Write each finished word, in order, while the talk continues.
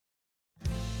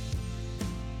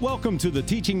Welcome to the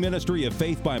teaching ministry of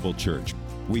Faith Bible Church.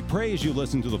 We pray as you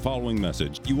listen to the following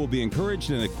message, you will be encouraged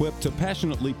and equipped to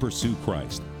passionately pursue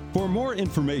Christ. For more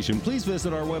information, please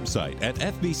visit our website at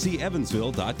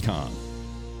fbcevansville.com.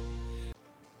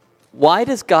 Why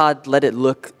does God let it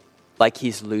look like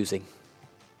He's losing?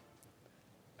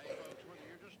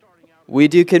 We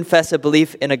do confess a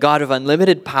belief in a God of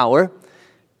unlimited power.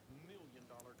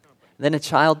 Then a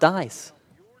child dies.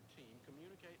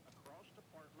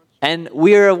 And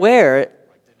we are aware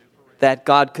that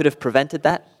God could have prevented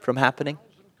that from happening.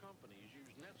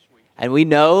 And we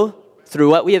know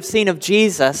through what we have seen of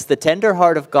Jesus, the tender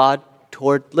heart of God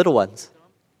toward little ones.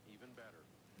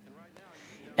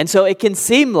 And so it can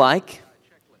seem like,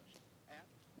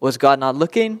 was God not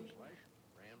looking?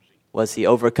 Was He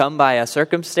overcome by a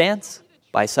circumstance?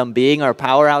 By some being or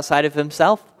power outside of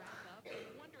Himself?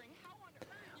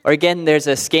 Or again, there's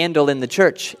a scandal in the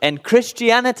church, and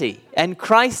Christianity and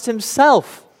Christ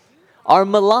Himself are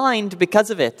maligned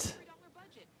because of it.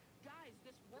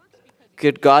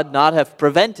 Could God not have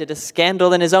prevented a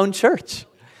scandal in His own church?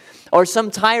 Or some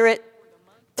tyrant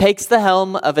takes the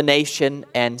helm of a nation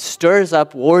and stirs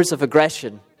up wars of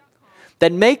aggression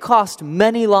that may cost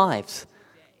many lives.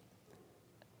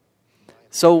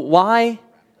 So why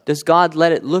does God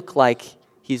let it look like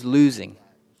He's losing?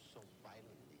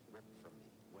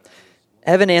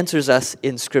 Heaven answers us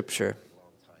in Scripture.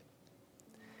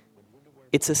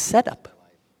 It's a setup.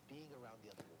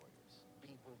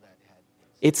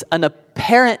 It's an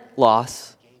apparent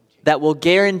loss that will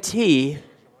guarantee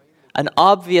an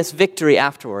obvious victory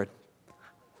afterward.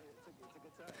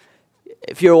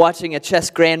 If you're watching a chess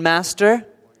grandmaster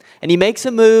and he makes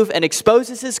a move and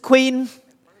exposes his queen,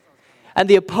 and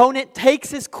the opponent takes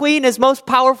his queen, his most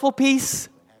powerful piece,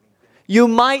 you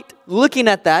might, looking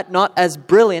at that, not as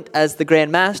brilliant as the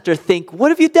grandmaster, think, what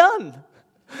have you done?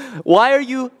 Why are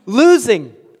you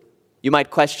losing? You might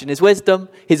question his wisdom,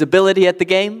 his ability at the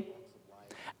game.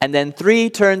 And then 3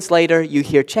 turns later, you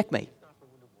hear checkmate.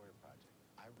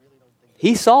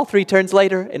 He saw 3 turns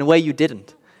later in a way you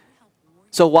didn't.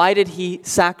 So why did he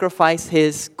sacrifice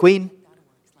his queen?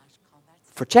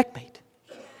 For checkmate.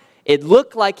 It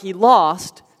looked like he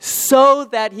lost so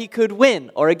that he could win.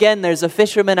 Or again, there's a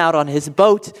fisherman out on his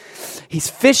boat. He's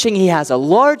fishing. He has a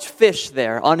large fish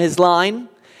there on his line.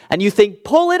 And you think,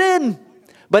 pull it in.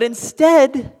 But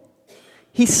instead,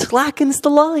 he slackens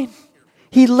the line.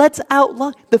 He lets out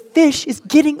line. The fish is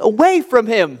getting away from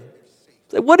him.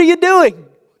 Like, what are you doing?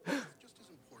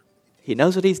 He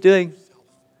knows what he's doing.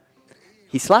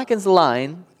 He slackens the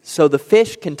line so the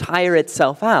fish can tire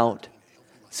itself out,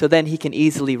 so then he can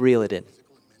easily reel it in.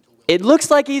 It looks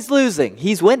like he's losing.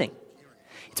 He's winning.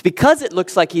 It's because it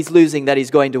looks like he's losing that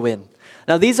he's going to win.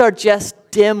 Now, these are just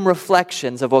dim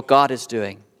reflections of what God is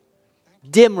doing.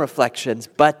 Dim reflections,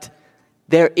 but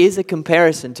there is a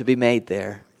comparison to be made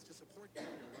there.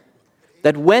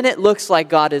 That when it looks like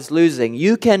God is losing,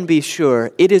 you can be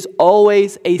sure it is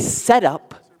always a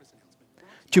setup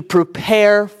to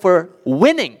prepare for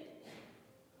winning.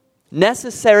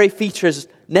 Necessary features,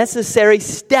 necessary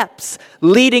steps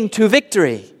leading to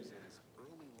victory.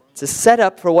 It's a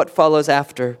setup for what follows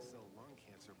after.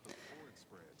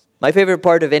 My favorite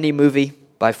part of any movie,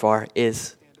 by far,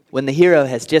 is when the hero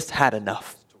has just had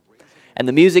enough. And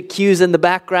the music cues in the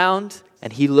background,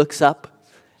 and he looks up,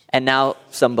 and now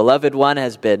some beloved one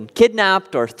has been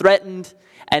kidnapped or threatened,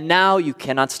 and now you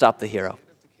cannot stop the hero.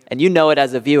 And you know it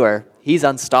as a viewer. He's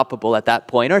unstoppable at that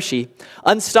point, or she.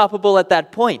 Unstoppable at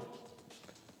that point.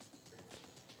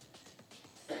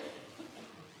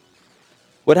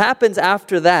 What happens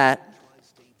after that,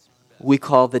 we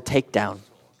call the takedown.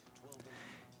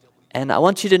 And I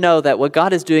want you to know that what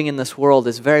God is doing in this world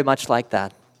is very much like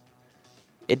that.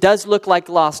 It does look like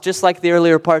loss, just like the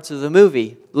earlier parts of the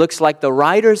movie. Looks like the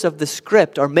writers of the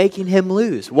script are making him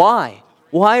lose. Why?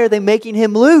 Why are they making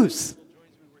him lose?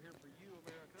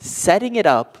 Setting it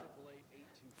up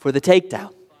for the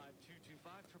takedown.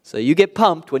 So you get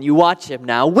pumped when you watch him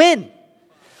now win.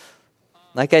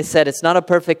 Like I said, it's not a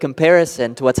perfect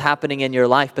comparison to what's happening in your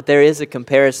life, but there is a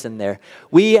comparison there.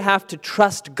 We have to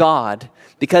trust God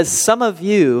because some of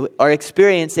you are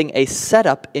experiencing a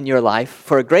setup in your life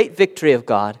for a great victory of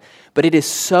God, but it is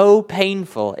so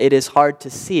painful, it is hard to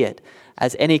see it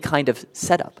as any kind of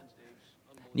setup.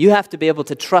 You have to be able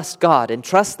to trust God and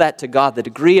trust that to God. The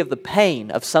degree of the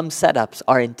pain of some setups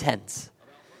are intense.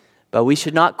 But we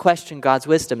should not question God's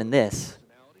wisdom in this.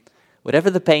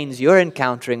 Whatever the pains you're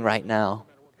encountering right now,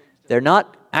 they're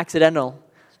not accidental,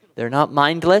 they're not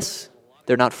mindless,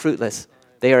 they're not fruitless.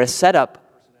 They are a setup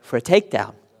for a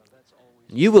takedown.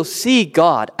 You will see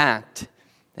God act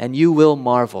and you will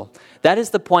marvel. That is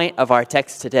the point of our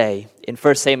text today. In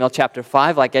 1 Samuel chapter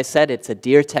 5, like I said, it's a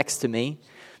dear text to me,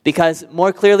 because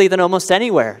more clearly than almost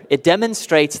anywhere, it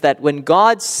demonstrates that when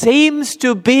God seems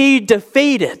to be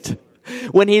defeated,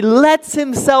 when he lets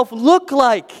himself look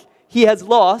like he has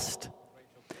lost,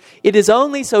 it is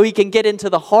only so he can get into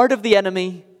the heart of the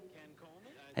enemy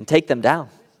and take them down.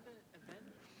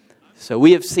 So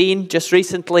we have seen just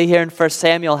recently here in 1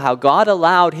 Samuel how God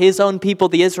allowed his own people,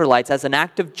 the Israelites, as an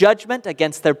act of judgment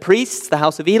against their priests, the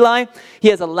house of Eli. He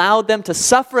has allowed them to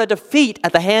suffer a defeat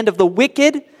at the hand of the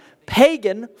wicked,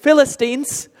 pagan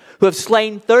Philistines, who have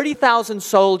slain 30,000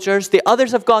 soldiers. The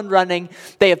others have gone running.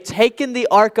 They have taken the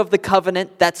Ark of the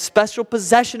Covenant, that special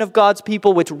possession of God's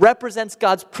people, which represents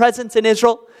God's presence in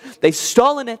Israel. They've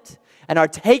stolen it and are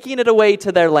taking it away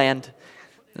to their land.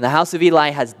 And the house of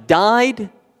Eli has died.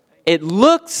 It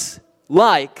looks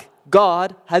like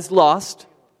God has lost,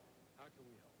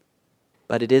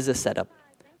 but it is a setup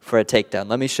for a takedown.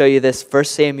 Let me show you this. 1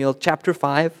 Samuel chapter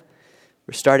 5.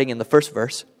 We're starting in the first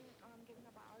verse.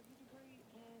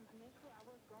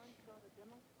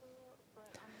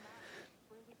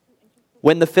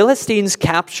 When the Philistines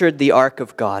captured the ark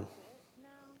of God,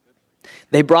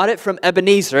 they brought it from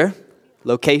Ebenezer,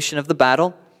 location of the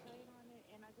battle,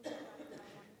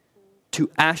 to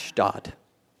Ashdod,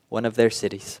 one of their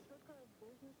cities.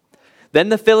 Then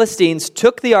the Philistines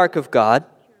took the ark of God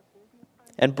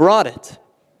and brought it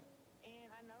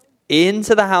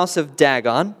into the house of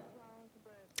Dagon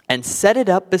and set it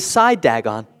up beside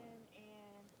Dagon.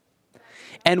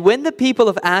 And when the people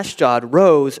of Ashdod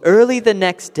rose early the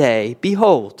next day,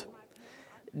 behold,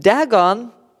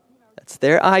 Dagon, that's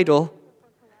their idol,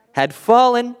 had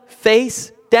fallen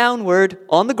face downward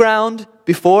on the ground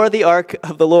before the ark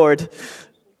of the Lord.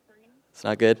 It's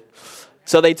not good.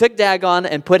 So they took Dagon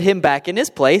and put him back in his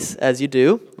place, as you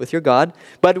do with your God.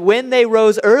 But when they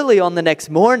rose early on the next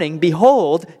morning,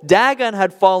 behold, Dagon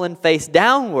had fallen face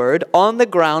downward on the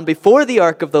ground before the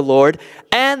ark of the Lord,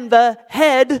 and the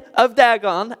head of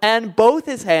Dagon and both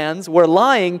his hands were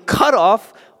lying cut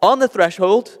off on the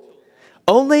threshold.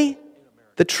 Only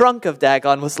the trunk of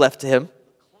Dagon was left to him.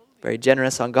 Very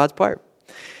generous on God's part.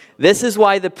 This is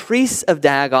why the priests of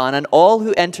Dagon and all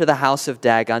who enter the house of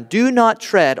Dagon do not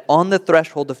tread on the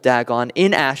threshold of Dagon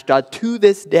in Ashdod to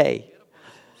this day.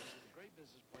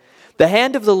 The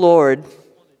hand of the Lord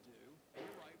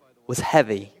was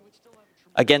heavy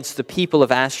against the people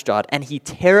of Ashdod, and he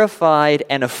terrified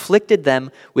and afflicted them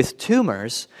with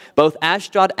tumors, both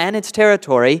Ashdod and its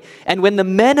territory. And when the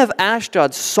men of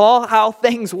Ashdod saw how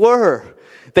things were,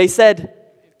 they said,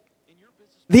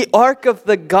 "The ark of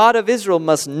the God of Israel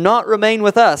must not remain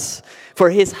with us,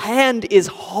 for his hand is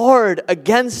hard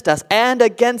against us and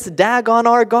against Dagon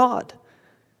our God."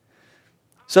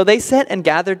 So they sent and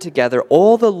gathered together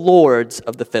all the lords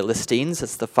of the Philistines,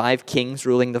 that's the 5 kings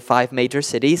ruling the 5 major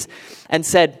cities, and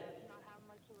said,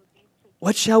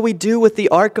 "What shall we do with the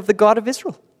ark of the God of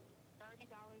Israel?"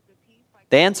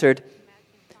 They answered,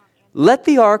 "Let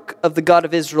the ark of the God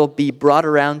of Israel be brought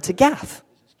around to Gath,"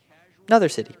 another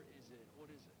city.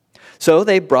 So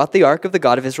they brought the ark of the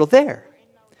God of Israel there.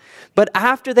 But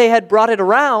after they had brought it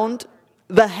around,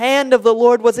 the hand of the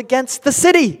Lord was against the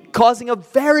city, causing a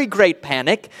very great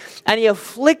panic. And he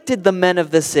afflicted the men of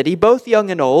the city, both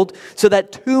young and old, so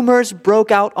that tumors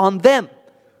broke out on them.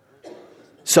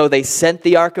 So they sent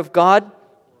the ark of God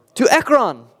to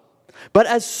Ekron. But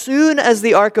as soon as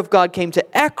the ark of God came to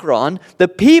Ekron, the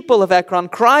people of Ekron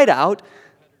cried out,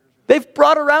 "They've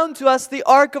brought around to us the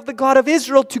ark of the God of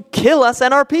Israel to kill us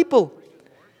and our people."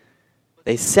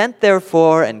 They sent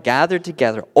therefore and gathered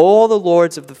together all the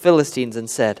lords of the Philistines and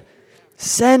said,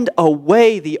 "Send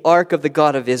away the ark of the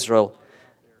God of Israel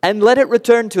and let it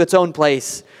return to its own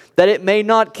place, that it may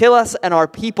not kill us and our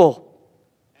people."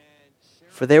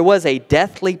 For there was a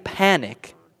deathly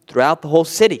panic throughout the whole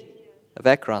city of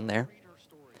Ekron there.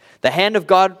 The hand of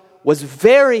God was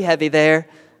very heavy there.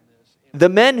 The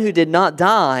men who did not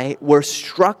die were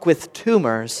struck with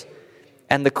tumors,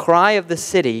 and the cry of the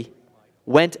city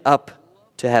went up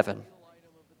to heaven.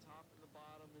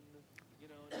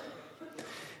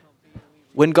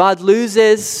 When God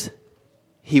loses,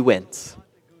 he wins.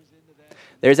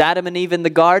 There's Adam and Eve in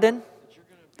the garden,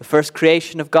 the first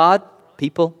creation of God,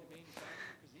 people,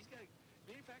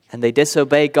 and they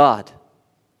disobey God.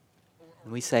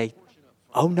 And we say,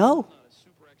 "Oh no.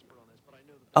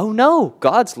 Oh no,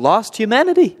 God's lost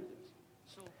humanity."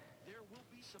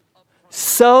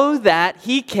 So that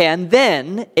he can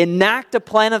then enact a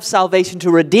plan of salvation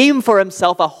to redeem for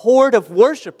himself a horde of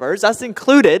worshipers, us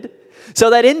included, So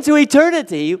that into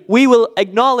eternity, we will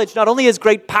acknowledge not only His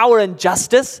great power and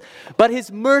justice, but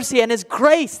His mercy and His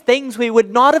grace, things we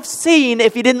would not have seen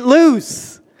if He didn't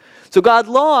lose. So God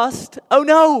lost. Oh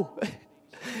no!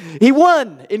 He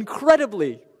won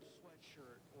incredibly.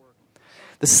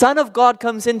 The Son of God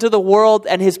comes into the world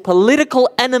and His political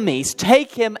enemies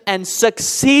take Him and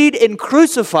succeed in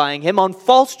crucifying Him on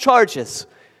false charges.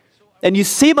 And you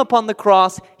see Him upon the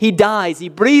cross. He dies. He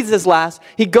breathes His last.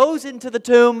 He goes into the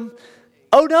tomb.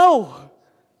 Oh no!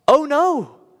 Oh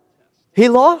no! He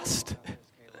lost.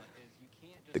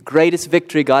 The greatest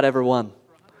victory God ever won.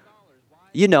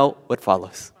 You know what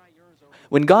follows.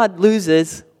 When God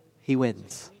loses, He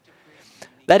wins.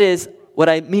 That is, what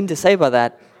I mean to say by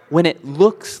that, when it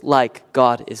looks like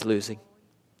God is losing,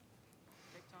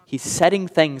 He's setting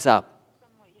things up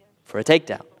for a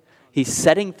takedown. He's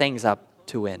setting things up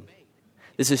to win.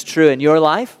 This is true in your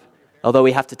life, although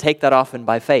we have to take that often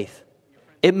by faith.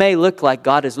 It may look like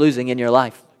God is losing in your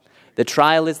life. The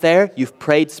trial is there. You've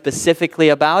prayed specifically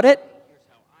about it.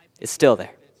 It's still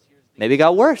there. Maybe it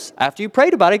got worse. After you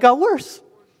prayed about it, it got worse.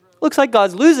 Looks like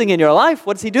God's losing in your life.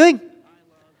 What's He doing?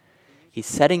 He's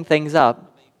setting things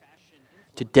up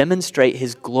to demonstrate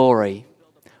His glory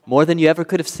more than you ever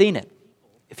could have seen it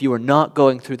if you were not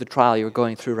going through the trial you're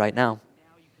going through right now.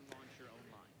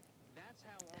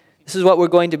 This is what we're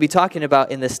going to be talking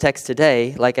about in this text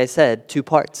today. Like I said, 2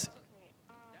 parts.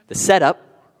 The setup,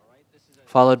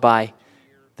 followed by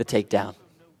the takedown.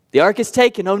 The ark is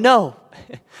taken, oh no!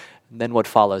 And then what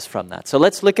follows from that. So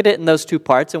let's look at it in those 2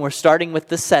 parts, and we're starting with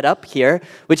the setup here,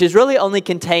 which is really only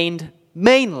contained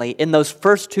mainly in those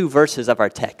first 2 verses of our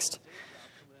text.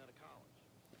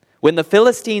 When the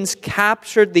Philistines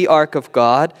captured the ark of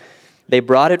God, they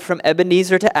brought it from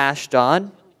Ebenezer to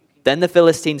Ashdod. Then the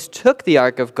Philistines took the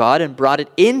ark of God and brought it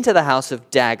into the house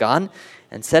of Dagon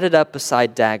and set it up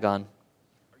beside Dagon.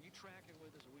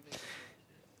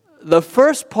 The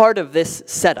first part of this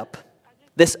setup,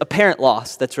 this apparent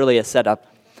loss that's really a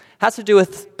setup, has to do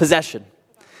with possession.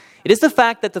 It is the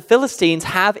fact that the Philistines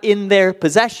have in their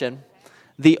possession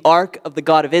the ark of the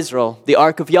God of Israel, the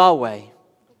ark of Yahweh.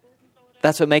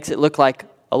 That's what makes it look like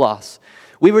a loss.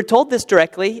 We were told this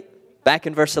directly back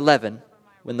in verse 11.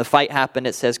 When the fight happened,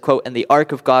 it says, quote, and the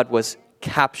ark of God was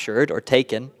captured or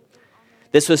taken.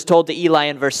 This was told to Eli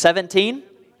in verse 17.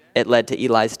 It led to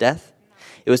Eli's death.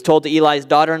 It was told to Eli's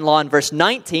daughter-in-law in verse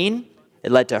 19.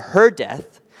 It led to her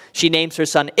death. She names her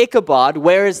son Ichabod.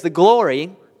 Where is the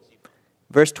glory?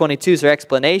 Verse 22 is her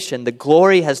explanation. The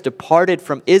glory has departed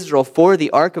from Israel, for the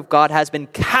ark of God has been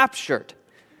captured.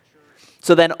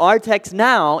 So then our text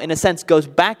now, in a sense, goes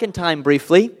back in time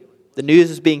briefly. The news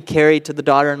is being carried to the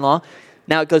daughter-in-law.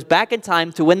 Now it goes back in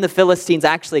time to when the Philistines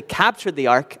actually captured the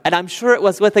ark, and I'm sure it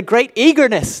was with a great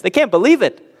eagerness. They can't believe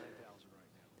it.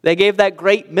 They gave that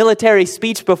great military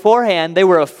speech beforehand. They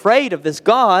were afraid of this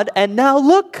God, and now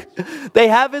look, they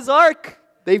have His ark.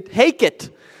 They take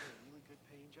it.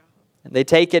 And they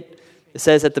take it, it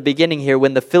says at the beginning here,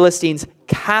 when the Philistines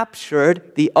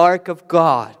captured the ark of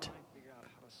God.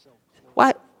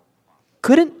 Why?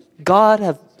 Couldn't God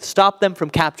have stopped them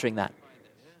from capturing that?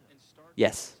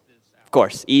 Yes. Of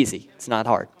course, easy. It's not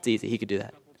hard. It's easy. He could do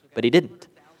that. But He didn't.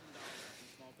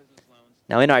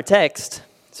 Now in our text,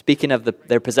 speaking of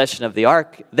their possession of the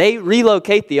ark, they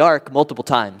relocate the ark multiple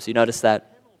times. You notice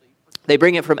that? They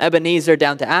bring it from Ebenezer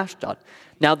down to Ashdod.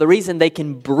 Now the reason they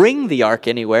can bring the ark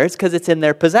anywhere is because it's in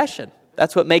their possession.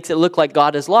 That's what makes it look like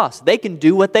God is lost. They can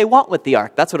do what they want with the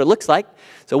ark. That's what it looks like.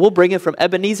 So we'll bring it from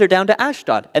Ebenezer down to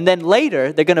Ashdod. And then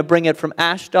later, they're going to bring it from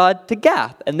Ashdod to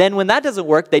Gath. And then when that doesn't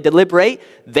work, they deliberate.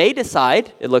 They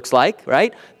decide, it looks like,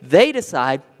 right? They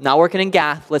decide, not working in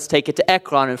Gath, let's take it to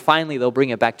Ekron. And finally, they'll bring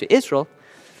it back to Israel.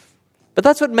 But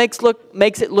that's what makes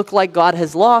it look like God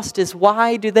has lost, is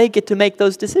why do they get to make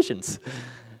those decisions?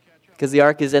 Because the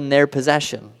ark is in their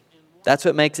possession. That's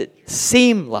what makes it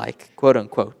seem like, quote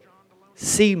unquote,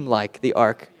 seem like the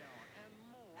ark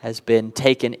has been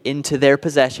taken into their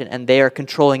possession and they are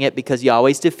controlling it because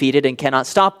Yahweh's defeated and cannot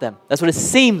stop them. That's what it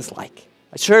seems like.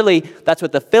 Surely that's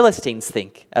what the Philistines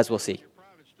think, as we'll see.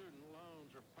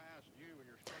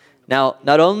 Now,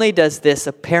 not only does this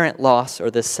apparent loss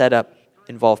or this setup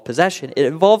involve possession, it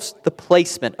involves the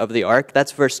placement of the ark.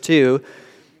 That's verse 2.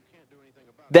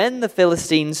 Then the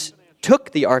Philistines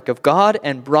took the ark of God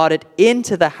and brought it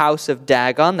into the house of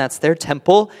Dagon, that's their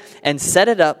temple, and set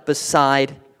it up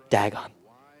beside Dagon.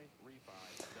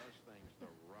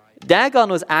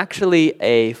 Dagon was actually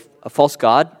a false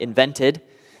god invented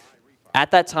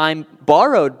at that time,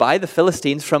 borrowed by the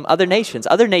Philistines from other nations.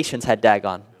 Other nations had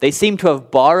Dagon. They seem to have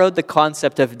borrowed the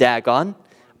concept of Dagon,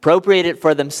 appropriated it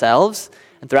for themselves,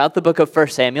 And throughout the book of 1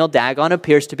 Samuel, Dagon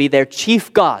appears to be their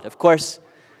chief god. Of course,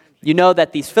 you know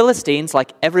that these Philistines,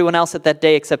 like everyone else at that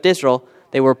day except Israel,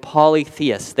 they were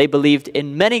polytheists. They believed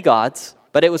in many gods,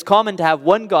 but it was common to have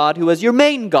one god who was your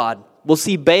main god. We'll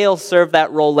see Baal serve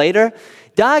that role later.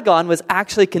 Dagon was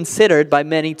actually considered by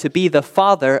many to be the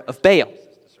father of Baal.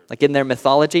 Like in their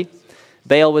mythology,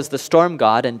 Baal was the storm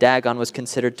god, and Dagon was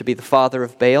considered to be the father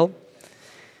of Baal.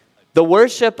 The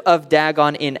worship of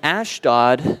Dagon in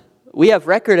Ashdod, we have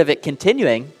record of it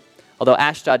continuing, although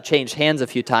Ashdod changed hands a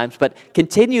few times, but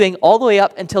continuing all the way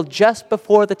up until just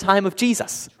before the time of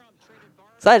Jesus.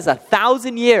 So that is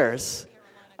 1,000 years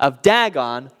of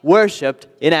Dagon worshipped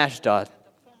in Ashdod.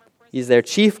 He's their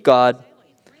chief god.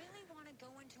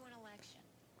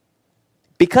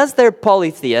 Because they're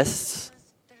polytheists,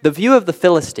 the view of the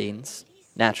Philistines,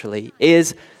 naturally,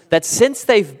 is that since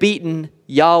they've beaten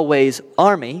Yahweh's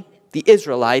army, the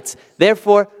Israelites,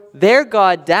 therefore their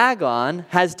god Dagon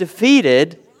has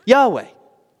defeated Yahweh.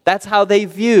 That's how they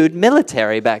viewed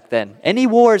military back then. Any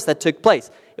wars that took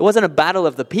place, it wasn't a battle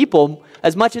of the people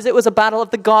as much as it was a battle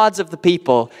of the gods of the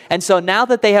people. And so now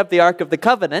that they have the Ark of the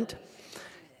Covenant,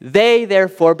 they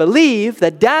therefore believe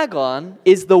that Dagon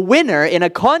is the winner in a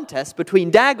contest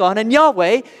between Dagon and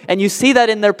Yahweh. And you see that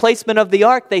in their placement of the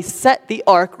ark. They set the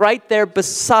ark right there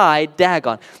beside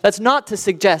Dagon. That's not to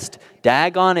suggest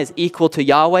Dagon is equal to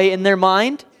Yahweh in their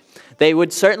mind. They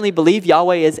would certainly believe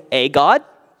Yahweh is a god.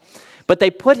 But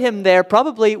they put him there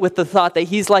probably with the thought that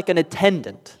he's like an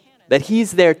attendant. That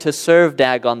he's there to serve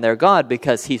Dagon, their god,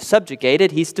 because he's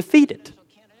subjugated, he's defeated.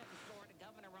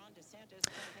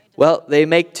 Well, they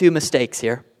make two mistakes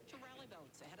here.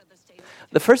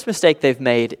 The first mistake they've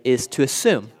made is to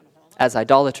assume, as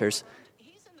idolaters,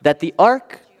 that the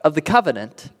Ark of the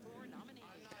Covenant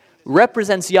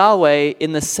represents Yahweh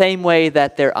in the same way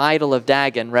that their idol of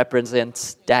Dagon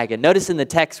represents Dagon. Notice in the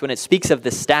text when it speaks of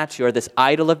this statue or this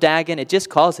idol of Dagon, it just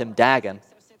calls him Dagon.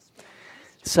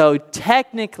 So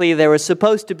technically there was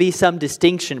supposed to be some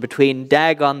distinction between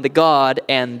Dagon the god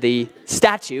and the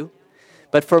statue.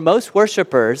 But for most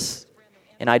worshipers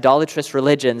in idolatrous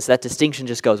religions, that distinction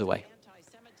just goes away.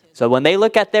 So when they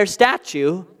look at their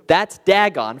statue, that's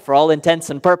Dagon for all intents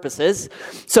and purposes.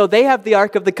 So they have the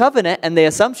Ark of the Covenant, and the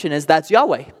assumption is that's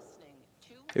Yahweh.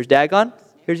 Here's Dagon,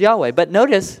 here's Yahweh. But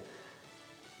notice,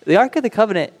 the Ark of the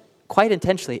Covenant, quite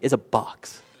intentionally, is a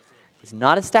box. It's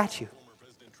not a statue.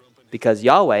 Because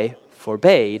Yahweh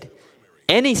forbade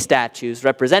any statues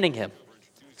representing him,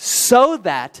 so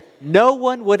that no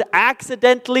one would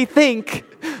accidentally think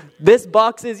this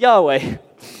box is Yahweh.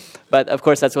 But of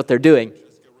course, that's what they're doing.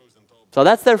 So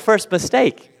that's their first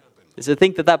mistake, is to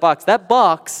think that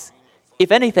box,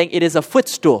 if anything, it is a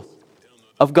footstool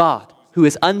of God, who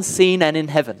is unseen and in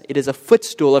heaven. It is a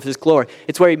footstool of his glory.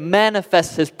 It's where he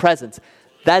manifests his presence.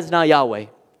 That is not Yahweh.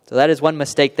 So that is one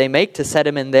mistake they make, to set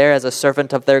him in there as a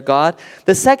servant of their God.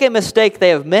 The second mistake they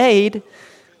have made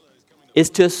is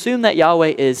to assume that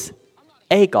Yahweh is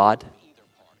a God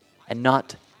and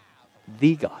not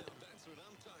the God.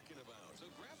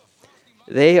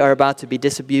 They are about to be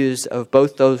disabused of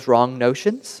both those wrong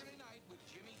notions.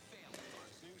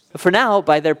 But for now,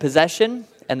 by their possession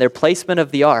and their placement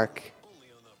of the ark,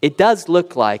 it does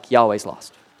look like Yahweh's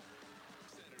lost.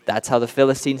 That's how the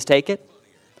Philistines take it.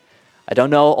 I don't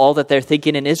know all that they're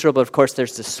thinking in Israel, but of course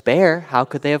there's despair. How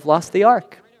could they have lost the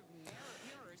ark?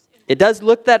 It does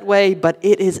look that way, but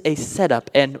it is a setup.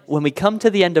 And when we come to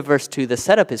the end of verse 2, the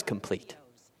setup is complete.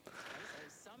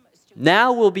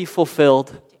 Now will be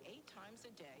fulfilled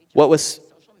what was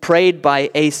prayed by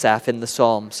Asaph in the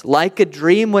Psalms. Like a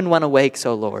dream when one awakes,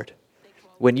 O Lord.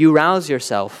 When you rouse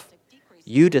yourself,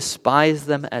 you despise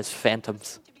them as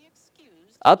phantoms.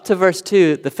 Up to verse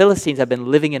 2, the Philistines have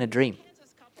been living in a dream.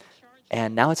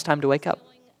 And now it's time to wake up.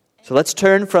 So let's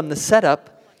turn from the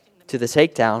setup to the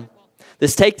takedown.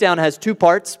 This takedown has two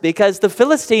parts, because the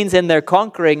Philistines, in their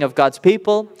conquering of God's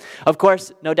people, of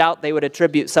course, no doubt they would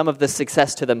attribute some of the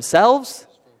success to themselves.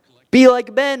 Be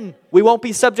like men. We won't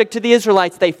be subject to the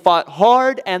Israelites. They fought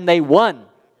hard and they won.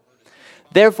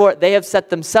 Therefore, they have set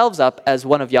themselves up as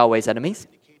one of Yahweh's enemies.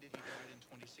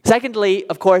 Secondly,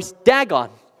 of course, Dagon.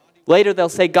 Later they'll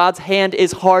say God's hand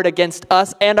is hard against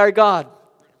us and our God.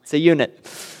 It's a unit.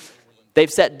 They've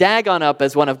set Dagon up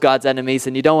as one of God's enemies,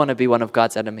 and you don't want to be one of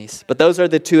God's enemies. But those are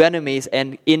the two enemies,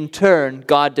 and in turn,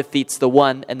 God defeats the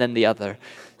one and then the other.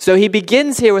 So he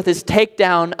begins here with his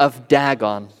takedown of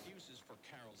Dagon.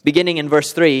 Beginning in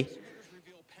verse 3.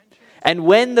 And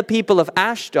when the people of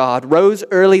Ashdod rose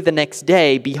early the next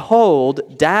day,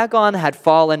 behold, Dagon had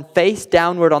fallen face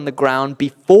downward on the ground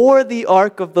before the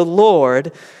ark of the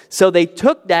Lord. So they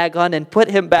took Dagon and put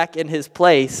him back in his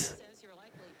place.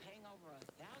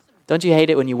 Don't you hate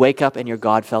it when you wake up and your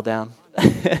God fell down?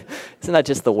 Isn't that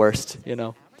just the worst,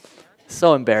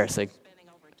 So embarrassing.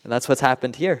 And that's what's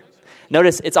happened here.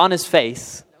 Notice it's on his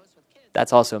face.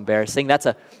 That's also embarrassing. That's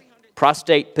a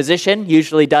prostrate position,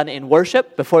 usually done in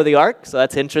worship before the ark, so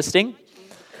that's interesting.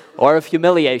 Or of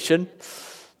humiliation.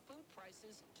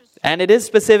 And it is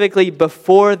specifically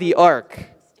before the ark.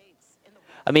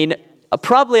 I mean,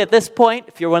 probably at this point,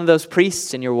 if you're one of those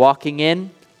priests and you're walking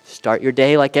in, start your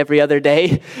day like every other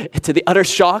day, to the utter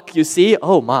shock, you see,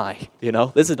 oh my,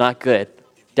 this is not good.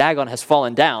 Dagon has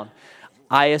fallen down.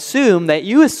 I assume that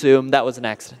you assume that was an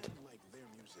accident.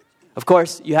 Of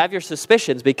course, you have your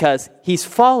suspicions because he's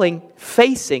falling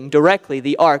facing directly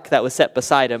the ark that was set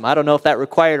beside him. I don't know if that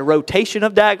required a rotation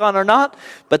of Dagon or not,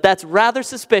 but that's rather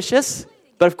suspicious.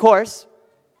 But of course,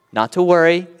 not to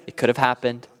worry. It could have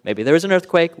happened. Maybe there was an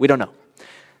earthquake. We don't know.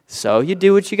 So you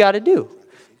do what you got to do.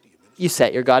 You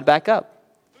set your God back up.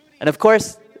 And of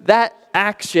course, that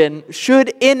action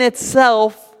should in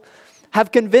itself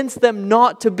have convinced them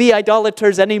not to be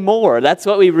idolaters anymore. That's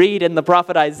what we read in the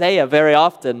prophet Isaiah very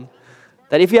often.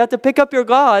 That if you have to pick up your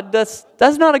God, that's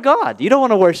not a God. You don't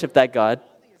want to worship that God.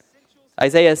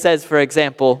 Isaiah says, for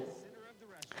example,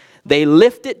 they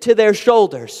lift it to their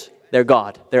shoulders, their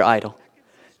God, their idol.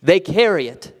 They carry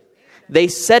it. They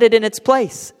set it in its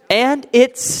place, and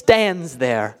it stands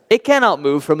there. It cannot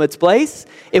move from its place.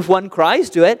 If one cries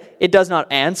to it, it does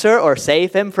not answer or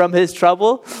save him from his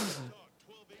trouble.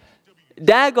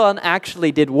 Dagon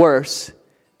actually did worse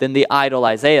than the idol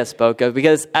Isaiah spoke of,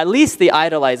 because at least the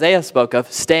idol Isaiah spoke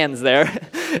of stands there,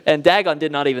 and Dagon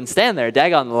did not even stand there.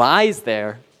 Dagon lies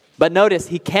there. But notice,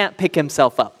 he can't pick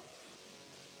himself up.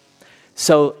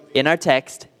 So in our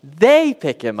text, they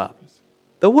pick him up.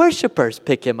 The worshipers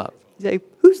pick him up. You say,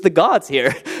 who's the gods here?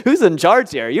 Who's in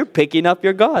charge here? You're picking up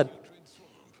your God.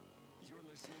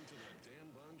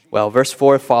 Well, verse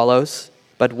 4 follows.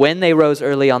 But when they rose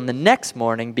early on the next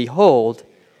morning, behold,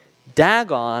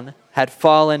 Dagon had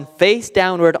fallen face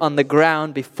downward on the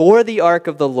ground before the ark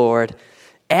of the Lord,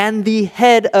 and the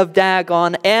head of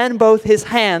Dagon and both his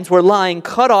hands were lying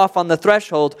cut off on the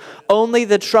threshold. Only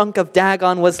the trunk of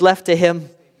Dagon was left to him.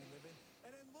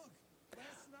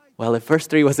 Well, if verse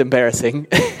 3 was embarrassing,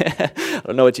 I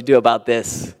don't know what you do about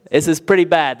this. This is pretty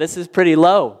bad. This is pretty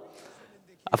low.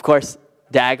 Of course,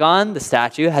 Dagon, the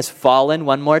statue, has fallen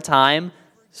one more time,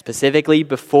 specifically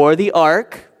before the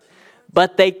ark,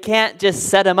 but they can't just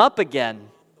set him up again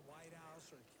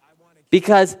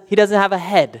because he doesn't have a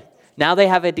head. Now they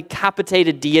have a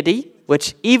decapitated deity,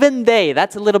 which even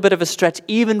that's a little bit of a stretch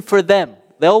even for them.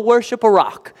 They'll worship a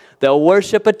rock. They'll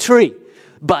worship a tree.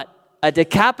 But a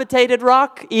decapitated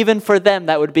rock, even for them,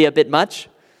 that would be a bit much.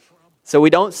 So we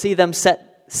don't see them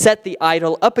set the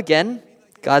idol up again.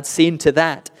 God's seen to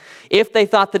that. If they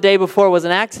thought the day before was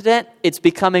an accident, it's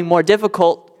becoming more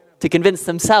difficult to convince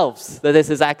themselves that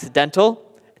this is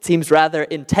accidental. It seems rather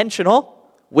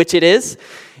intentional, which it is.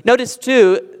 Notice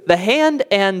too, the hand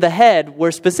and the head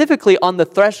were specifically on the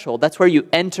threshold. That's where you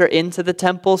enter into the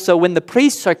temple. So when the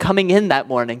priests are coming in that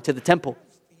morning to the temple,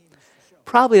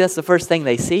 probably that's the first thing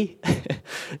they see.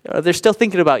 They're still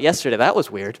thinking about yesterday. That was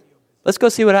weird. Let's go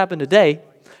see what happened today.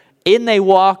 In they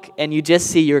walk, and you just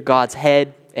see your God's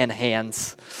head and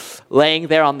hands laying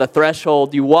there on the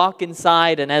threshold. You walk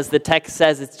inside, and as the text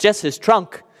says, it's just his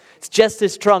trunk. It's just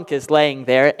his trunk is laying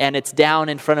there, and it's down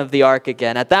in front of the ark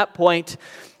again. At that point,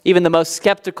 even the most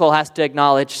skeptical has to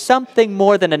acknowledge something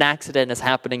more than an accident is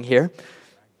happening here.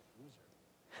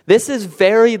 This is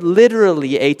very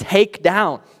literally a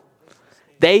takedown.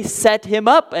 They set him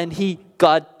up, and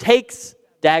God takes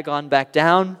Dagon back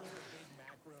down.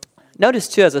 Notice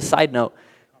too, as a side note,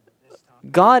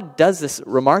 God does this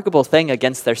remarkable thing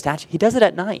against their statue. He does it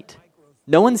at night.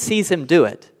 No one sees him do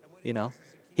it,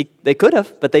 They could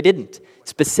have, but they didn't.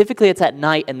 Specifically, it's at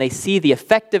night, and they see the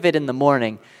effect of it in the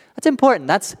morning. That's important.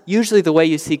 That's usually the way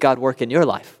you see God work in your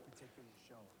life.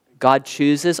 God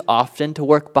chooses often to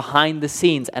work behind the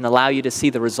scenes and allow you to see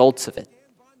the results of it.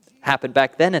 Happened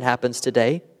back then, it happens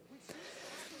today.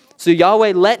 So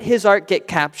Yahweh let his ark get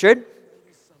captured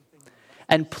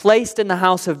and placed in the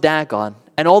house of Dagon.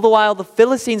 And all the while, the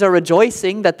Philistines are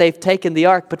rejoicing that they've taken the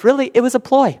ark, but really, it was a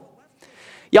ploy.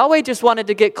 Yahweh just wanted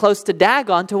to get close to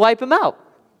Dagon to wipe him out.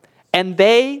 And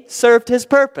they served his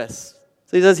purpose.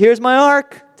 So he says, here's my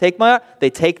ark. Take my ark. They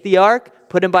take the ark,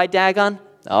 put him by Dagon.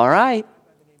 All right.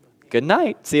 Good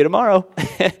night. See you tomorrow.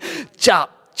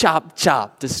 Chop, chop,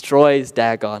 chop. Destroys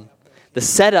Dagon. The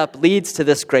setup leads to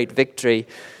this great victory.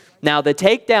 Now, the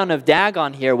takedown of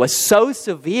Dagon here was so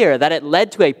severe that it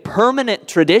led to a permanent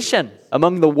tradition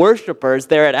among the worshipers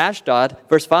there at Ashdod.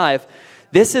 Verse 5,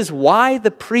 This is why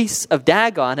the priests of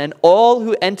Dagon and all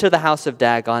who enter the house of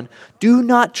Dagon do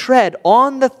not tread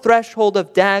on the threshold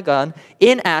of Dagon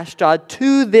in Ashdod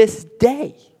to this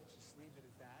day.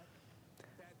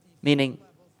 Meaning,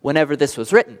 whenever this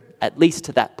was written, at least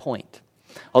to that point.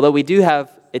 Although we do have,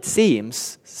 it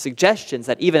seems, suggestions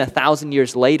that even 1,000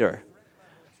 years later,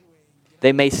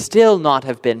 they may still not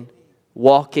have been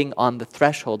walking on the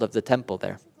threshold of the temple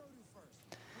there.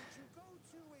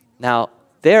 Now,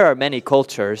 there are many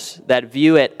cultures that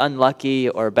view it unlucky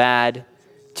or bad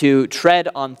to tread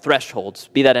on thresholds,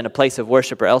 be that in a place of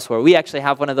worship or elsewhere. We actually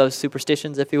have one of those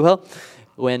superstitions, if you will.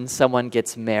 When someone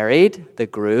gets married, the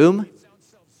groom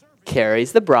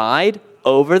carries the bride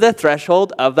over the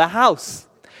threshold of the house.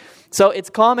 So it's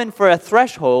common for a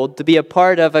threshold to be a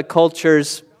part of a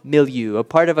culture's milieu, a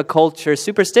part of a culture's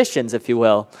superstitions, if you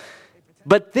will.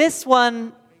 But this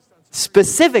one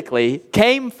specifically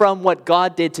came from what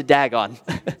God did to Dagon.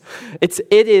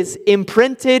 It is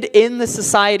imprinted in the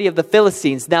society of the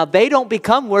Philistines. Now, they don't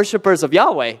become worshipers of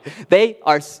Yahweh. They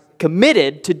are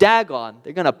committed to Dagon.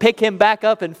 They're going to pick him back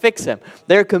up and fix him.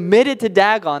 They're committed to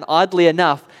Dagon, oddly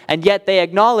enough, and yet they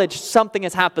acknowledge something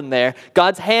has happened there.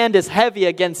 God's hand is heavy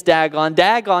against Dagon.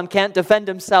 Dagon can't defend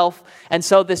himself, and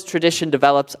so this tradition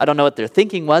develops. I don't know what their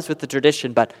thinking was with the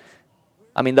tradition, but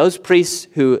I mean, those priests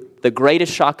who, the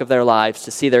greatest shock of their lives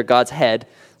to see their God's head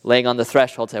laying on the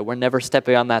threshold, said, we're never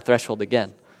stepping on that threshold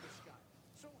again.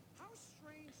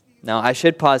 Now, I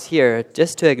should pause here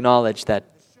just to acknowledge that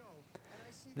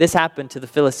this happened to the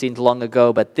Philistines long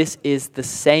ago, but this is the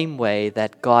same way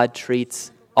that God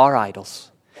treats our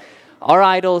idols. Our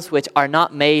idols which are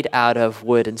not made out of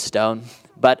wood and stone,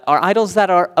 but are idols that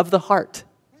are of the heart.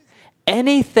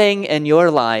 Anything in your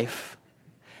life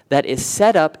that is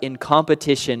set up in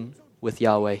competition with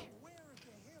Yahweh,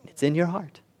 it's in your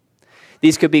heart.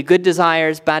 These could be good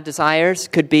desires, bad desires,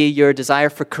 could be your desire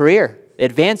for career,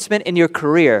 advancement in your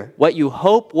career, what you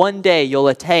hope one day you'll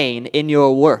attain in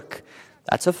your work.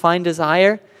 That's a fine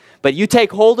desire, but you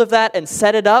take hold of that and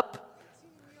set it up,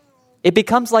 it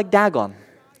becomes like Dagon.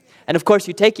 And of course,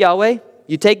 you take Yahweh,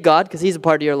 you take God, because he's a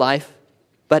part of your life,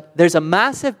 but there's a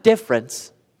massive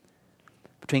difference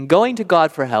between going to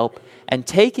God for help and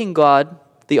taking God,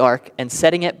 the ark, and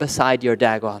setting it beside your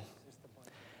Dagon.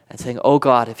 And saying, oh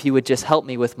God, if you would just help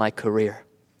me with my career.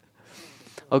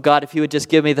 Oh God, if you would just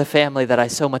give me the family that I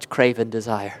so much crave and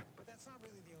desire.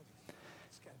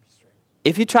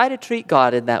 If you try to treat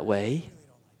God in that way,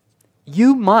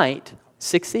 you might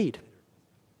succeed.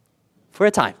 For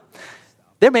a time.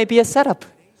 There may be a setup.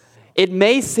 It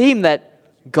may seem that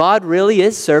God really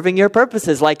is serving your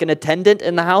purposes like an attendant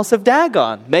in the house of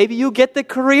Dagon. Maybe you get the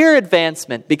career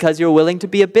advancement because you're willing to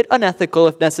be a bit unethical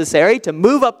if necessary to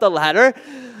move up the ladder.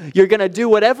 You're going to do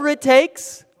whatever it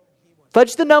takes,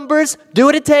 fudge the numbers, do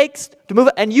what it takes to move,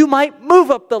 and you might move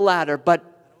up the ladder. But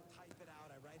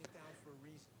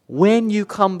when you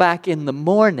come back in the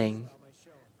morning,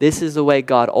 this is the way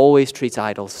God always treats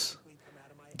idols.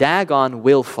 Dagon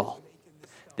will fall.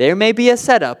 There may be a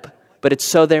setup, but it's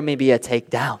so there may be a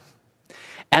takedown.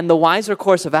 And the wiser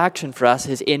course of action for us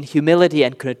is in humility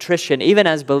and contrition, even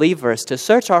as believers, to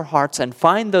search our hearts and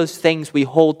find those things we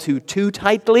hold to too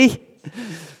tightly.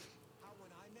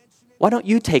 Why don't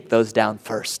you take those down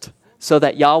first so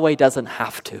that Yahweh doesn't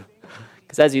have to?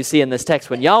 Because as you see in this text,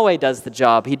 when Yahweh does the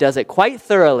job, he does it quite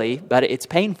thoroughly, but it's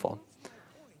painful.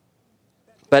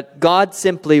 But God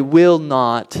simply will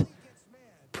not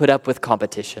put up with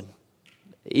competition,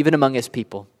 even among his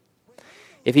people.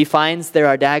 If he finds there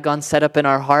are Dagons set up in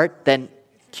our heart, then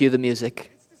cue the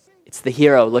music. It's the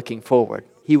hero looking forward.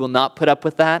 He will not put up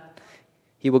with that.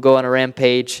 He will go on a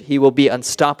rampage. He will be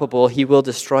unstoppable. He will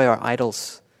destroy our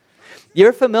idols.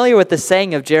 You're familiar with the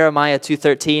saying of Jeremiah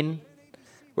 2:13,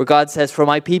 where God says, for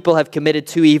my people have committed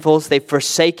two evils. They've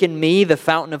forsaken me, the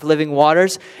fountain of living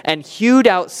waters, and hewed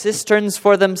out cisterns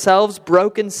for themselves,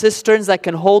 broken cisterns that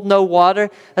can hold no water.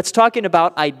 That's talking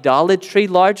about idolatry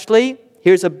largely.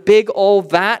 Here's a big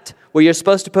old vat where you're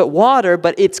supposed to put water,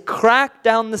 but it's cracked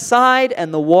down the side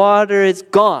and the water is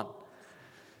gone.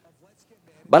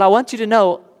 But I want you to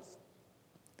know,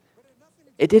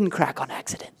 it didn't crack on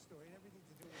accident.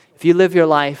 If you live your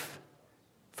life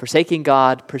forsaking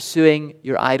God, pursuing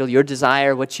your idol, your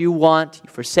desire, what you want, you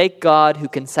forsake God who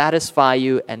can satisfy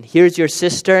you, and here's your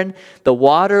cistern, the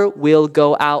water will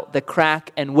go out the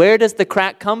crack. And where does the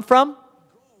crack come from?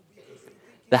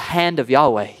 The hand of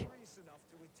Yahweh.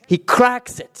 He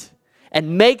cracks it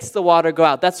and makes the water go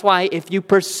out. That's why if you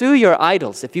pursue your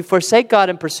idols, if you forsake God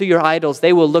and pursue your idols,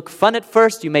 they will look fun at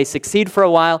first. You may succeed for a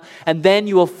while, and then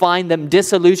you will find them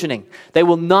disillusioning. They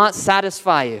will not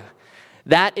satisfy you.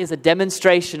 That is a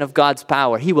demonstration of God's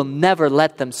power. He will never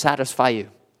let them satisfy you.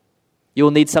 You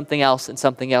will need something else and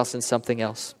something else and something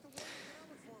else.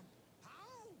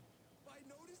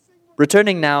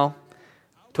 Returning now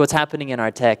to what's happening in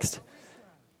our text.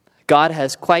 God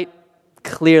has quite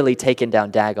clearly taken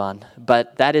down Dagon,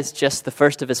 but that is just the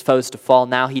first of his foes to fall.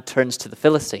 Now he turns to the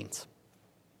Philistines.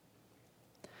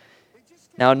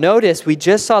 Now notice, we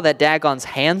just saw that Dagon's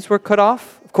hands were cut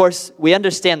off. Of course, we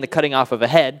understand the cutting off of a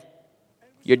head.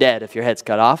 You're dead if your head's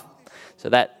cut off. So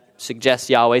that suggests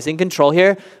Yahweh's in control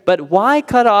here. But why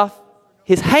cut off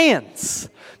his hands?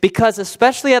 Because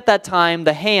especially at that time,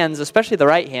 the hands, especially the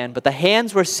right hand, but the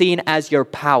hands were seen as your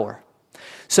power.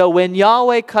 So when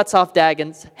Yahweh cuts off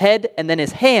Dagon's head and then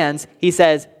his hands, he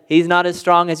says, he's not as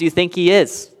strong as you think he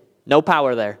is. No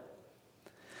power there.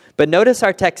 But notice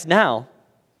our text now.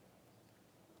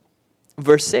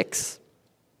 Verse 6.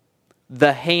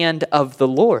 The hand of the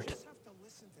Lord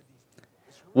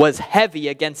was heavy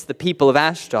against the people of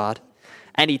Ashdod,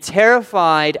 and he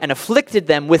terrified and afflicted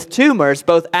them with tumors,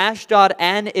 both Ashdod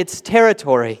and its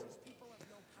territory.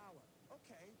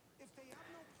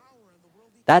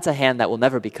 That's a hand that will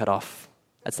never be cut off.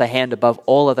 That's the hand above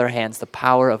all other hands, the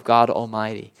power of God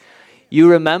Almighty. You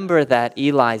remember that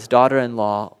Eli's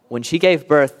daughter-in-law, when she gave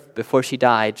birth before she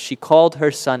died, she called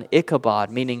her son Ichabod,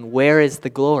 meaning, where is the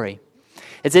glory?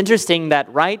 It's interesting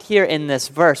that right here in this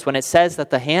verse, when it says that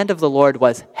the hand of the Lord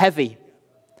was heavy,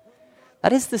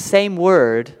 that is the same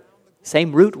word,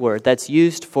 same root word that's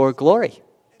used for glory.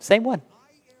 Same one.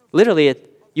 Literally,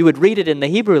 you would read it in the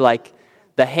Hebrew like,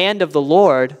 the hand of the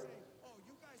Lord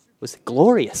was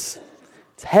glorious.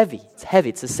 It's heavy. It's heavy.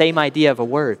 It's the same idea of a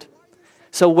word.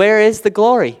 So where is the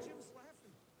glory?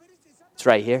 It's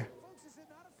right here.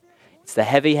 It's the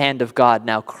heavy hand of God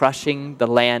now crushing the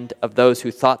land of those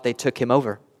who thought they took him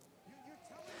over.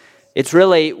 It's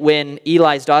really when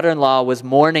Eli's daughter-in-law was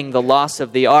mourning the loss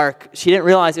of the ark, she didn't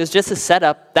realize it was just a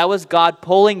setup. That was God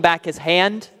pulling back his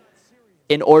hand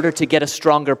in order to get a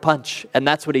stronger punch. And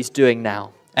that's what he's doing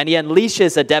now. And he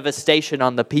unleashes a devastation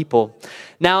on the people.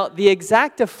 Now, the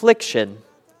exact affliction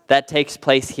that takes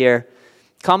place here,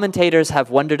 commentators have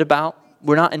wondered about.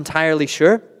 We're not entirely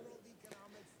sure.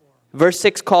 Verse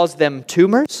 6 calls them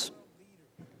tumors.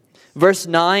 Verse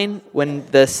 9, when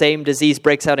the same disease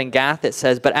breaks out in Gath, it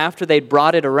says, but after they'd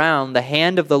brought it around, the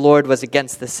hand of the Lord was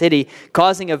against the city,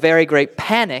 causing a very great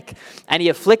panic, and he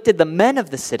afflicted the men of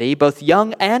the city, both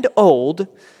young and old,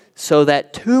 so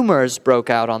that tumors broke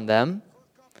out on them.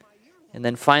 And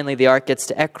then finally the ark gets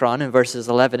to Ekron in verses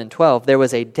 11 and 12. There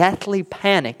was a deathly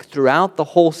panic throughout the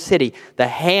whole city. The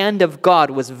hand of God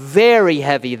was very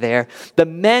heavy there. The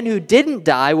men who didn't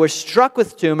die were struck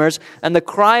with tumors, and the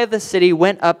cry of the city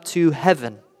went up to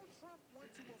heaven.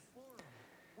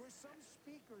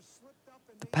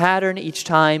 The pattern each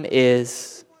time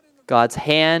is God's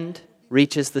hand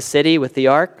reaches the city with the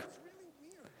ark.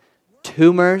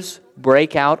 Tumors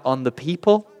break out on the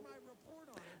people.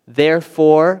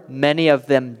 Therefore, many of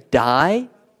them die.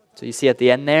 So you see at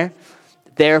the end there.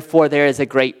 Therefore, there is a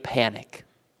great panic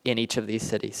in each of these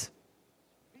cities.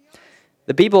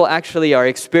 The people actually are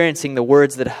experiencing the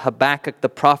words that Habakkuk the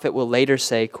prophet will later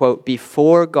say, quote,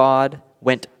 before God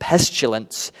went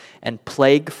pestilence and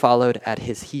plague followed at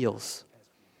his heels.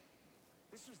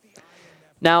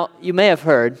 Now, you may have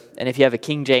heard, and if you have a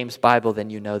King James Bible, then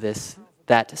you know this,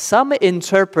 that some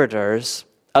interpreters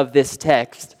of this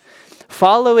text,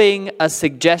 following a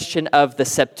suggestion of the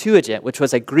Septuagint, which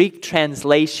was a Greek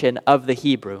translation of the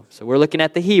Hebrew. So we're looking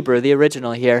at the Hebrew, the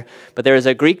original here, but there is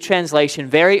a Greek translation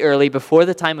very early before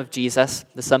the time of Jesus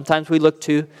that sometimes we look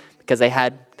to because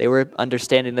they were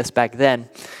understanding this back then.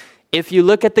 If you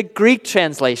look at the Greek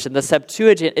translation, the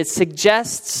Septuagint, it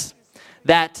suggests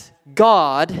that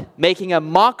God, making a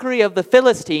mockery of the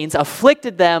Philistines,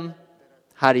 afflicted them,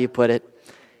 how do you put it?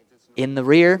 In the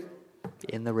rear.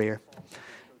 In the rear.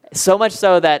 So much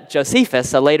so that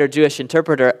Josephus, a later Jewish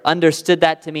interpreter, understood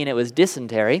that to mean it was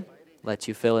dysentery. Let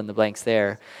you fill in the blanks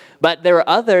there. But there are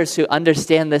others who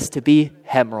understand this to be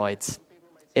hemorrhoids.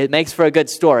 It makes for a good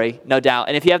story, no doubt.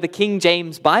 And if you have the King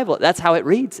James Bible, that's how it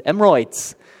reads.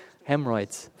 Hemorrhoids.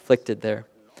 Hemorrhoids afflicted there.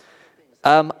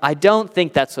 I don't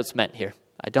think that's what's meant here.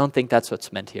 I don't think that's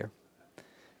what's meant here.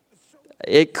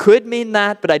 It could mean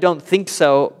that, but I don't think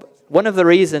so. One of the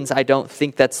reasons I don't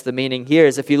think that's the meaning here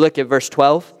is if you look at verse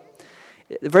 12.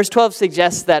 Verse 12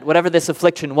 suggests that whatever this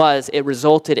affliction was, it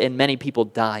resulted in many people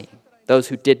dying. Those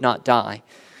who did not die.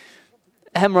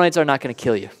 Hemorrhoids are not going to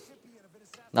kill you.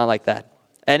 Not like that.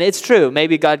 And it's true.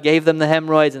 Maybe God gave them the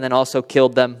hemorrhoids and then also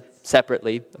killed them.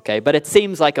 separately, okay? But it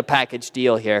seems like a package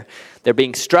deal here. They're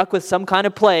being struck with some kind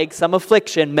of plague, some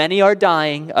affliction. Many are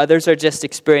dying. Others are just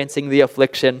experiencing the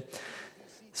affliction.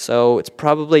 So it's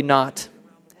probably not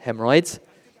hemorrhoids.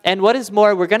 And what is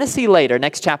more, we're going to see later,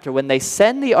 next chapter, when they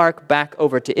send the ark back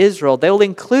over to Israel, they'll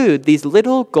include these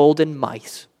little golden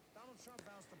mice.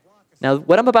 Now,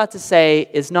 what I'm about to say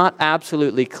is not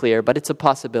absolutely clear, but it's a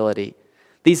possibility.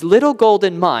 These little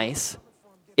golden mice,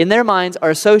 in their minds, are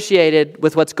associated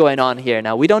with what's going on here.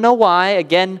 Now, we don't know why.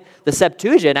 Again, the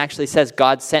Septuagint actually says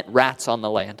God sent rats on the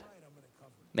land.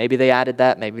 Maybe they added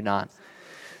that, maybe not.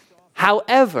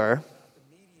 However,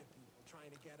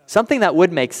 something that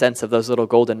would make sense of those little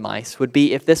golden mice would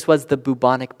be if this was the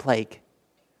bubonic plague.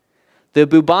 The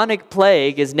bubonic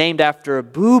plague is named after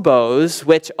buboes,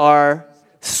 which are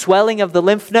swelling of the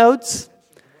lymph nodes.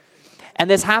 And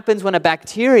this happens when a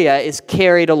bacteria is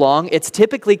carried along. It's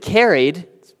typically carried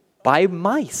by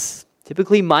mice.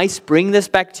 Typically, mice bring this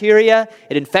bacteria.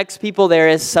 It infects people. There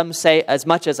is, some say, as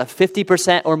much as a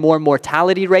 50% or more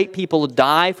mortality rate. People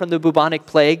die from the bubonic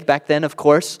plague back then, of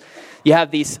course. You have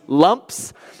these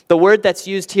lumps. The word that's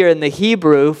used here in the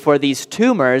Hebrew for these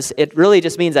tumors, it really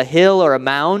just means a hill or a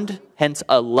mound, hence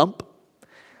a lump.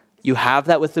 You have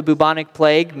that with the bubonic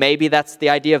plague. Maybe that's the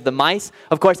idea of the mice.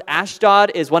 Of course,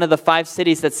 Ashdod is one of the 5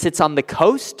 cities that sits on the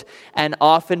coast, and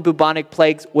often bubonic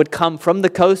plagues would come from the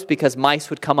coast because mice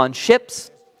would come on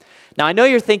ships. Now, I know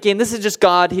you're thinking, this is just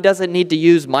God. He doesn't need to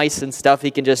use mice and stuff.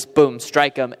 He can just, boom,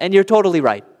 strike them. And you're totally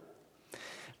right.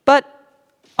 But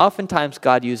oftentimes,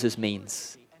 God uses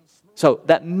means. So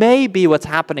that may be what's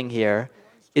happening here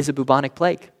is a bubonic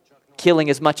plague, killing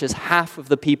as much as half of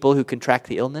the people who contract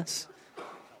the illness.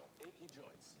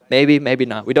 Maybe, maybe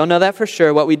not. We don't know that for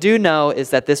sure. What we do know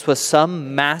is that this was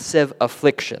some massive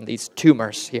affliction, these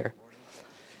tumors here.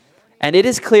 And it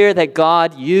is clear that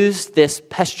God used this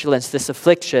pestilence, this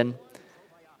affliction,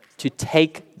 to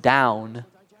take down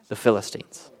the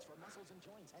Philistines.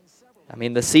 I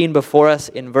mean, the scene before us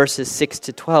in verses 6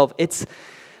 to 12, it's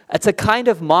a kind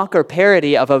of mock or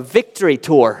parody of a victory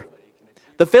tour.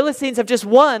 The Philistines have just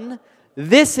won.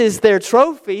 This is their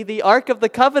trophy, the Ark of the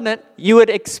Covenant. You would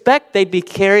expect they'd be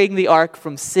carrying the Ark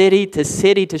from city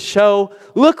to show,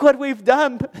 look what we've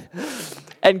done.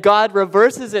 And God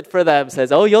reverses it for them,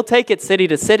 says, oh, you'll take it city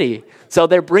to city. So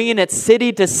they're bringing it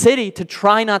city to city to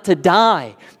try not to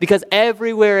die, because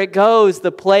everywhere it goes,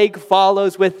 the plague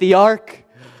follows with the Ark.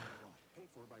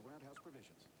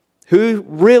 Who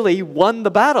really won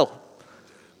the battle?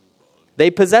 They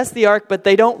possess the Ark, but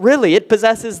they don't really. It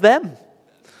possesses them.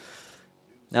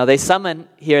 Now they summon,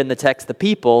 here in the text, the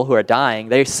people who are dying.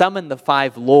 They summon the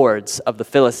 5 lords of the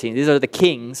Philistines. These are the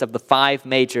kings of the 5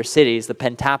 major cities, the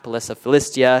Pentapolis of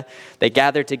Philistia. They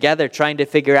gather together trying to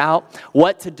figure out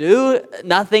what to do.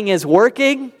 Nothing is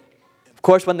working. Of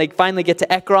course, when they finally get to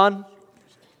Ekron,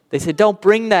 they say, don't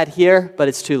bring that here, but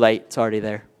it's too late. It's already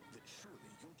there.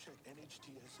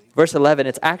 Verse 11,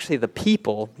 it's actually the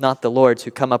people, not the lords,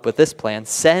 who come up with this plan.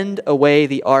 Send away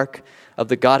the ark of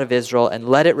the God of Israel and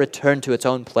let it return to its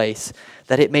own place,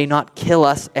 that it may not kill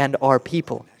us and our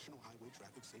people.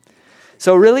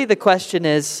 So really the question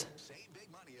is,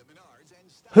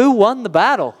 who won the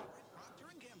battle?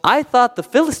 I thought the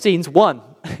Philistines won.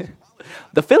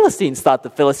 The Philistines thought the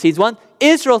Philistines won.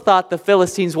 Israel thought the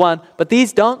Philistines won, but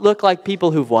these don't look like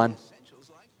people who've won.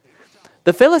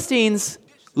 The Philistines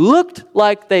looked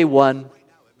like they won,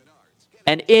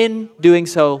 and in doing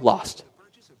so, lost.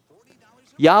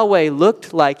 Yahweh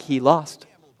looked like he lost,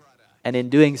 and in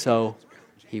doing so,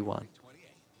 he won.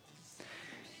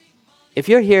 If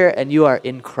you're here and you are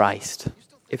in Christ,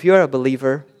 if you're a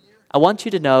believer, I want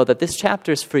you to know that this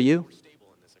chapter is for you.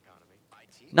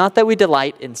 Not that we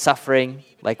delight in suffering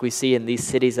like we see in these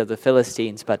cities of the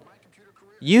Philistines, but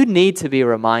you need to be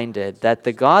reminded that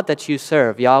the God that you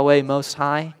serve, Yahweh Most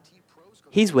High,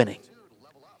 He's winning.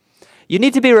 You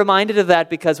need to be reminded of that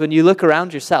because when you look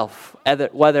around yourself,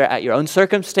 whether at your own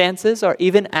circumstances or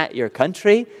even at your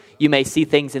country, you may see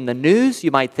things in the news.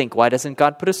 You might think, why doesn't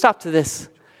God put a stop to this?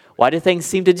 Why do things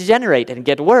seem to degenerate and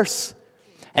get worse?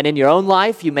 And in your own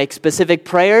life, you make specific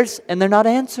prayers and they're not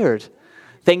answered.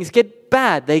 Things get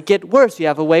bad. They get worse. You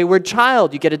have a wayward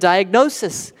child. You get a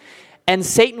diagnosis. And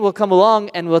Satan will come along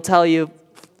and will tell you,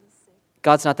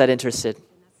 God's not that interested.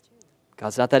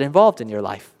 God's not that involved in your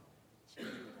life.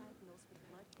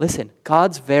 Listen,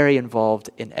 God's very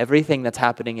involved in everything that's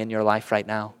happening in your life right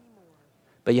now.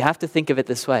 But you have to think of it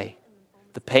this way.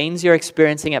 The pains you're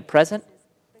experiencing at present,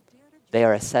 they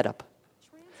are a setup.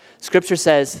 Scripture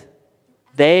says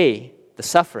they, the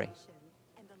suffering,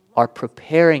 are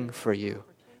preparing for you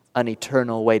an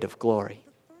eternal weight of glory.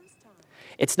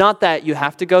 It's not that you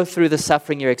have to go through the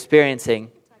suffering you're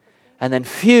experiencing, and then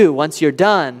phew, once you're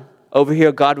done, over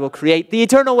here God will create the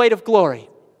eternal weight of glory.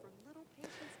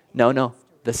 No.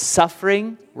 The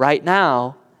suffering right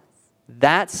now,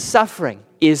 that suffering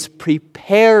is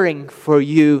preparing for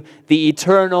you the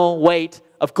eternal weight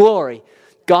of glory.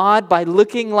 God, by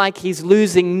looking like He's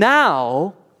losing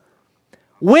now,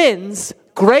 wins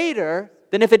greater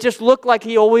than if it just looked like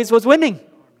He always was winning.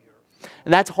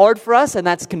 And that's hard for us, and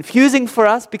that's confusing for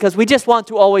us, because we just want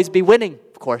to always be winning.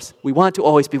 Of course, we want to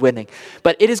always be winning.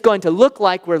 But it is going to look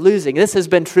like we're losing. This has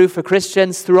been true for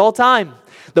Christians through all time.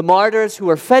 The martyrs who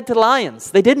were fed to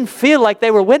lions, they didn't feel like they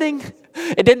were winning.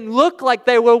 It didn't look like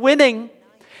they were winning.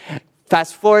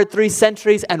 Fast forward 3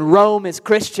 centuries and Rome is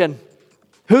Christian.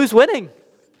 Who's winning?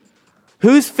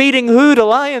 Who's feeding who to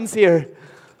lions here?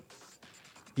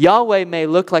 Yahweh may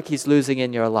look like He's losing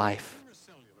in your life,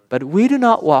 but we do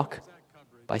not walk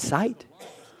by sight.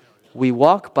 We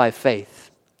walk by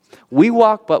faith. We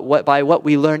walk by what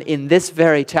we learn in this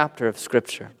very chapter of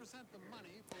Scripture.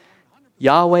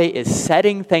 Yahweh is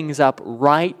setting things up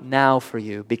right now for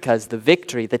you, because the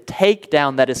victory, the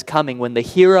takedown that is coming when the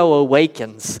hero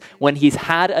awakens, when he's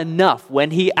had enough,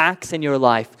 when he acts in your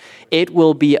life, it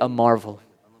will be a marvel.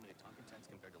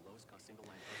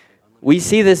 We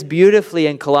see this beautifully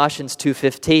in Colossians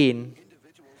 2:15.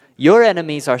 Your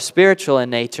enemies are spiritual in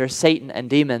nature, Satan and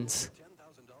demons.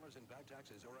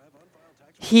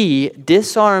 He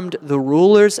disarmed the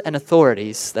rulers and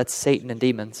authorities, that's Satan and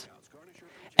demons,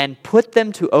 and put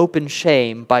them to open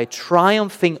shame by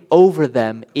triumphing over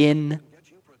them in,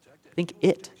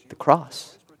 the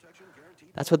cross.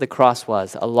 That's what the cross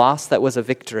was, a loss that was a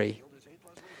victory.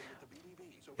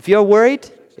 If you're worried,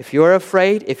 if you're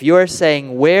afraid, if you're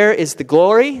saying, where is the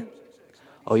glory?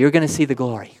 Oh, you're going to see the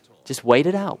glory. Just wait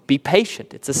it out. Be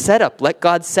patient. It's a setup. Let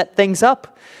God set things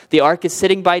up. The ark is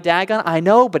sitting by Dagon. I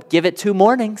know, but give it 2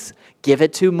 mornings. Give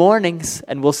it 2 mornings,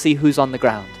 and we'll see who's on the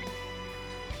ground.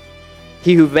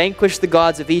 He who vanquished the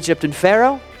gods of Egypt and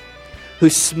Pharaoh, who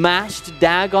smashed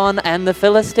Dagon and the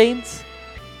Philistines,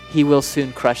 He will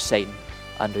soon crush Satan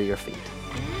under your feet.